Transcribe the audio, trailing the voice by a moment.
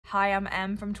Hi, I'm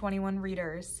Em from 21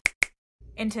 Readers.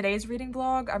 In today's reading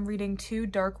vlog, I'm reading 2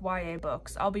 dark YA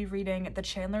books. I'll be reading The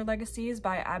Chandler Legacies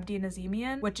by Abdi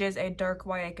Nazemian, which is a dark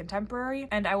YA contemporary,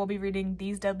 and I will be reading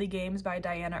These Deadly Games by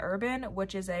Diana Urban,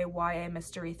 which is a YA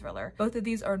mystery thriller. Both of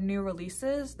these are new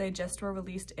releases. They just were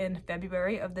released in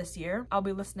February of this year. I'll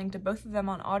be listening to both of them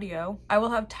on audio. I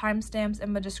will have timestamps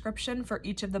in the description for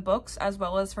each of the books, as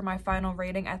well as for my final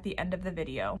rating at the end of the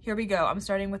video. Here we go. I'm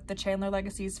starting with The Chandler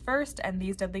Legacies first and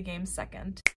These Deadly Games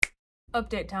second.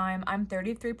 Update time. I'm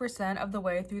 33% of the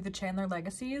way through The Chandler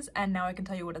Legacies, and now I can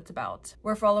tell you what it's about.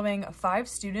 We're following 5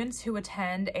 students who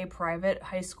attend a private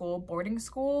high school boarding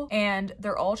school, and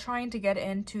they're all trying to get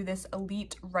into this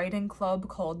elite writing club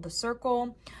called The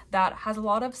Circle that has a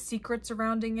lot of secrets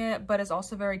surrounding it, but is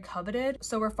also very coveted.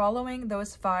 So we're following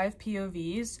those 5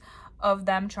 POVs of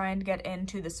them trying to get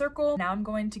into the circle. Now I'm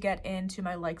going to get into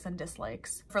my likes and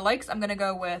dislikes. For likes, I'm gonna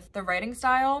go with the writing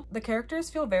style. The characters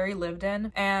feel very lived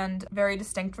in and very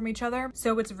distinct from each other,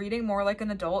 so it's reading more like an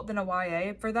adult than a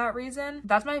YA for that reason.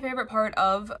 That's my favorite part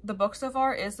of the book so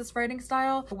far, is this writing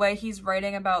style, the way he's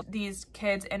writing about these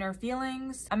kids' inner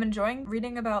feelings. I'm enjoying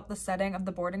reading about the setting of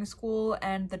the boarding school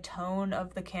and the tone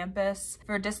of the campus.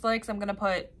 For dislikes, I'm gonna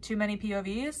put too many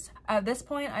POVs. At this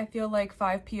point, I feel like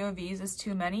 5 POVs is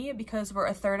too many because we're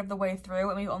a third of the way through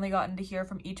and we've only gotten to hear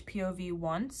from each POV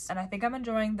once. And I think I'm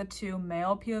enjoying the 2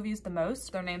 male POVs the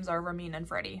most. Their names are Ramin and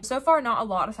Freddie. So far, not a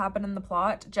lot has happened in the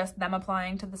plot, just them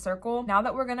applying to the circle. Now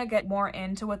that we're gonna get more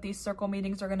into what these circle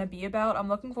meetings are gonna be about, I'm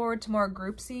looking forward to more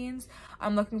group scenes.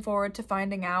 I'm looking forward to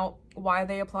finding out why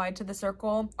they applied to the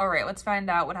circle. All right, let's find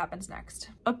out what happens next.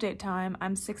 Update time.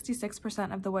 I'm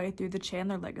 66% of the way through The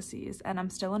Chandler Legacies, and I'm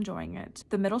still enjoying it.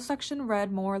 The middle section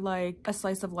read more like a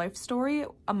slice of life story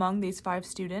among these 5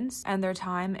 students and their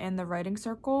time in the writing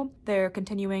circle. They're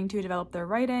continuing to develop their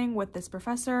writing with this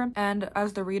professor, and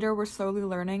as the reader, we're slowly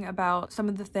learning about some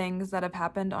of the things that have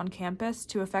happened on campus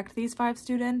to affect these 5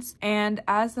 students. And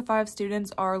as the 5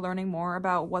 students are learning more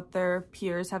about what their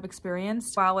peers have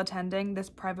experienced while attending this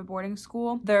private boarding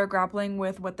school, they're grappling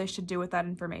with what they should do with that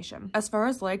information. As far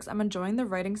as likes, I'm enjoying the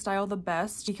writing style the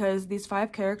best because these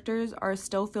 5 characters are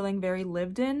still feeling very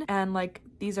lived in, and like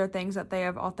these are things that they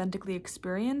have authentically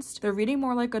experienced. They're reading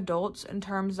more like adults in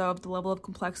terms of the level of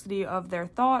complexity of their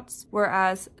thoughts,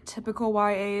 whereas typical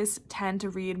YAs tend to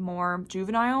read more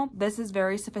juvenile. This is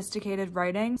very sophisticated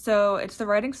writing, so it's the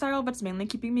writing style that's mainly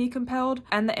keeping me compelled,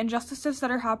 and the injustices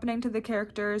that are happening to the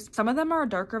characters, some of them are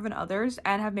darker than others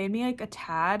and have made me like a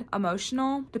tad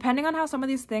emotional. Depending on how some of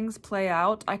these things play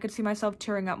out, I could see myself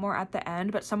tearing up more at the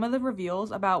end, but some of the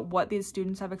reveals about what these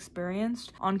students have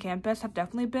experienced on campus have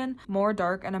definitely been more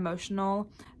dark and emotional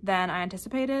than I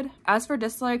anticipated. As for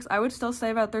dislikes, I would still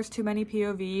say that there's too many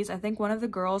POVs. I think one of the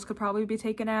girls could probably be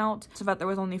taken out so that there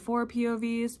was only 4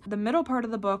 POVs. The middle part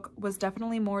of the book was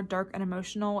definitely more dark and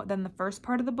emotional than the first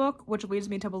part of the book, which leads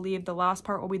me to believe the last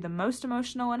part will be the most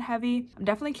emotional and heavy. I'm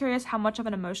definitely curious how much of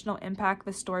an emotional impact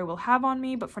this story will have on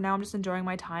me, but for now I'm just enjoying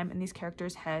my time in these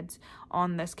characters' heads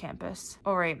on this campus.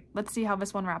 Alright, let's see how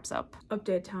this one wraps up.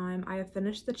 Update time. I have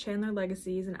finished The Chandler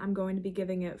Legacies and I'm going to be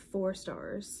giving it 4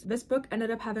 stars. This book ended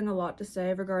up having a lot to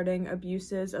say regarding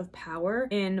abuses of power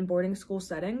in boarding school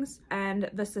settings and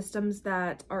the systems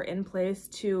that are in place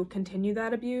to continue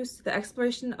that abuse. The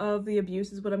exploration of the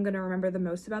abuse is what I'm going to remember the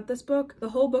most about this book. The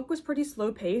whole book was pretty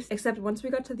slow paced, except once we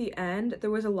got to the end, there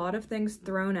was a lot of things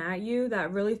thrown at you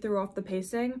that really threw off the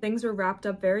pacing. Things were wrapped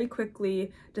up very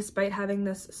quickly despite having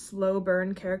this slow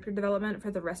burn character development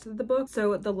for the rest of the book.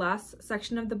 So the last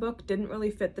section of the book didn't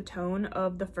really fit the tone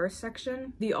of the first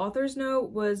section. The author's note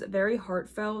was very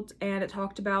heartfelt, and it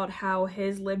talked about how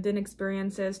his lived-in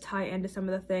experiences tie into some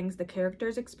of the things the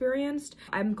characters experienced.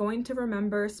 I'm going to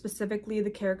remember specifically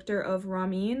the character of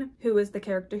Ramin, who is the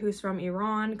character who's from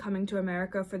Iran coming to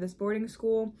America for this boarding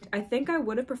school. I think I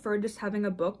would have preferred just having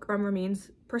a book from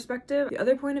Ramin's perspective. The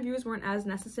other point of views weren't as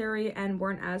necessary and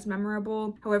weren't as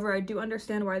memorable. However, I do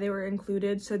understand why they were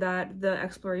included so that the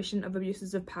exploration of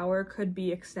abuses of power could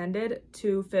be extended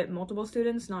to fit multiple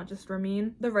students, not just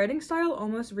Ramin. The writing style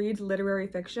almost reads literary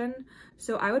fiction,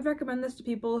 so I would recommend this to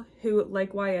people who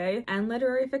like YA and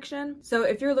literary fiction. So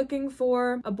if you're looking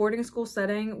for a boarding school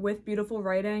setting with beautiful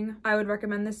writing, I would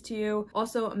recommend this to you.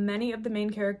 Also, many of the main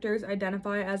characters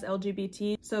identify as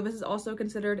LGBT, so this is also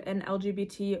considered an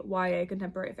LGBT YA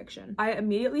contemporary fiction. I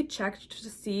immediately checked to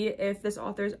see if this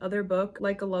author's other book,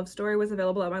 Like a Love Story, was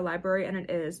available at my library, and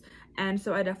it is. And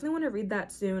so I definitely want to read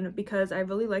that soon because I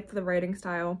really liked the writing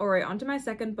style. Alright, on to my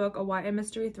second book, a YA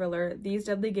mystery thriller, These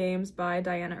Deadly Games by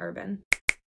Diana Urban.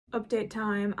 Update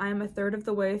time. I am a third of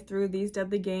the way through These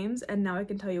Deadly Games, and now I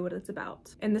can tell you what it's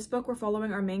about. In this book, we're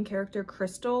following our main character,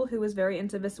 Crystal, who is very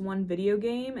into this one video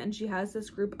game, and she has this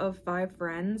group of 5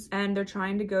 friends, and they're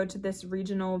trying to go to this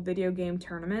regional video game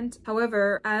tournament.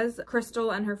 However, as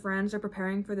Crystal and her friends are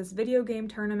preparing for this video game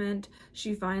tournament,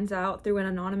 she finds out through an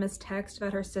anonymous text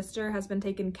that her sister has been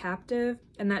taken captive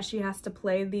and that she has to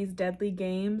play these deadly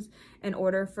games in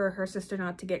order for her sister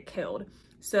not to get killed.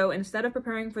 So instead of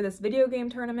preparing for this video game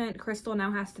tournament, Crystal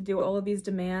now has to do all of these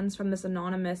demands from this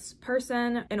anonymous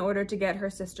person in order to get her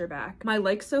sister back. My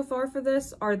likes so far for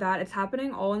this are that it's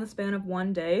happening all in the span of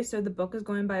one day, so the book is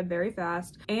going by very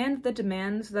fast, and the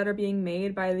demands that are being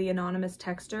made by the anonymous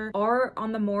texter are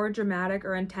on the more dramatic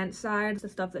or intense side, the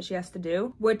stuff that she has to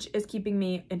do, which is keeping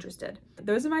me interested.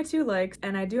 Those are my 2 likes,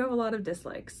 and I do have a lot of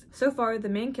dislikes. So far, the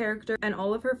main character and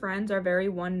all of her friends are very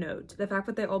one note. The fact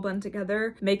that they all blend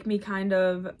together make me kind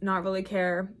of not really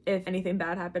care if anything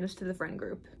bad happens to the friend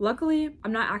group. Luckily,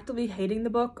 I'm not actively hating the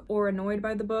book or annoyed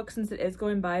by the book since it is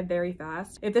going by very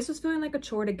fast. If this was feeling like a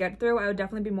chore to get through, I would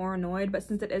definitely be more annoyed, but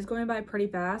since it is going by pretty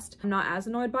fast, I'm not as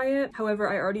annoyed by it. However,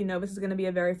 I already know this is going to be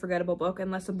a very forgettable book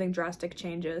unless something drastic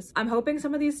changes. I'm hoping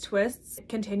some of these twists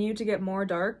continue to get more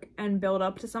dark and build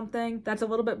up to something that's a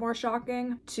little bit more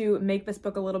shocking to make this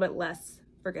book a little bit less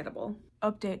forgettable.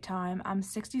 Update time. I'm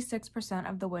 66%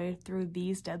 of the way through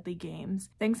These Deadly Games.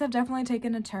 Things have definitely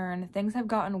taken a turn. Things have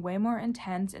gotten way more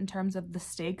intense in terms of the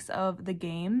stakes of the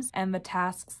games and the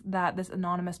tasks that this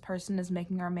anonymous person is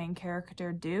making our main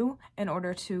character do in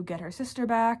order to get her sister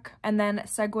back. And then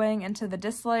segueing into the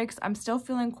dislikes, I'm still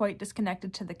feeling quite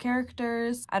disconnected to the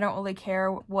characters. I don't really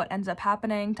care what ends up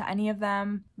happening to any of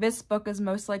them. This book is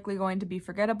most likely going to be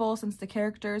forgettable since the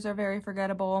characters are very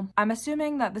forgettable. I'm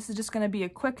assuming that this is just going to be a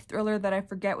quick thriller that I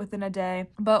forget within a day,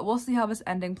 but we'll see how this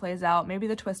ending plays out. Maybe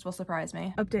the twist will surprise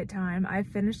me. Update time. I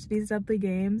finished These Deadly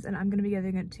Games and I'm gonna be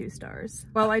giving it 2 stars.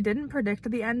 While I didn't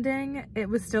predict the ending, it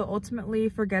was still ultimately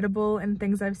forgettable and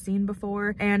things I've seen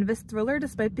before, and this thriller,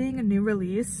 despite being a new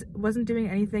release, wasn't doing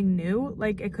anything new.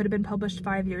 Like, it could have been published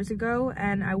 5 years ago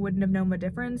and I wouldn't have known the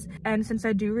difference. And since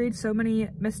I do read so many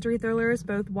mystery thrillers,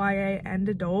 both YA and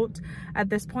adult, at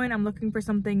this point I'm looking for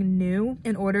something new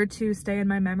in order to stay in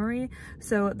my memory.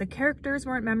 So the characters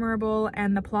weren't memorable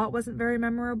and the plot wasn't very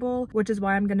memorable, which is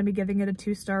why I'm going to be giving it a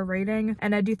 2-star rating.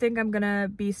 And I do think I'm going to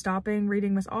be stopping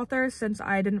reading this author since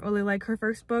I didn't really like her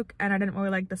first book and I didn't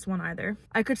really like this one either.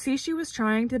 I could see she was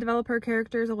trying to develop her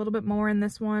characters a little bit more in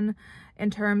this one in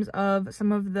terms of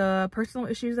some of the personal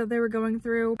issues that they were going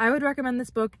through. I would recommend this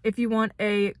book if you want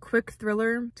a quick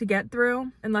thriller to get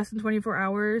through in less than 24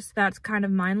 hours that's kind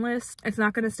of mindless. It's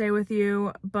not going to stay with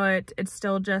you, but it's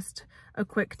still just a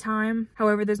quick time.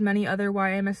 However, there's many other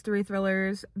YA mystery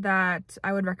thrillers that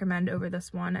I would recommend over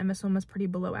this one, and this one was pretty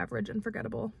below average and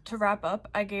forgettable. To wrap up,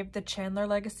 I gave The Chandler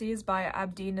Legacies by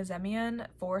Abdi Nazemian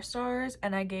 4 stars,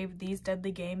 and I gave These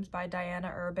Deadly Games by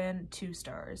Diana Urban 2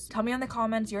 stars. Tell me in the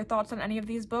comments your thoughts on any of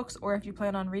these books or if you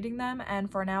plan on reading them,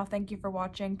 and for now, thank you for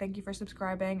watching, thank you for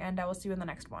subscribing, and I will see you in the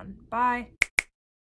next one. Bye!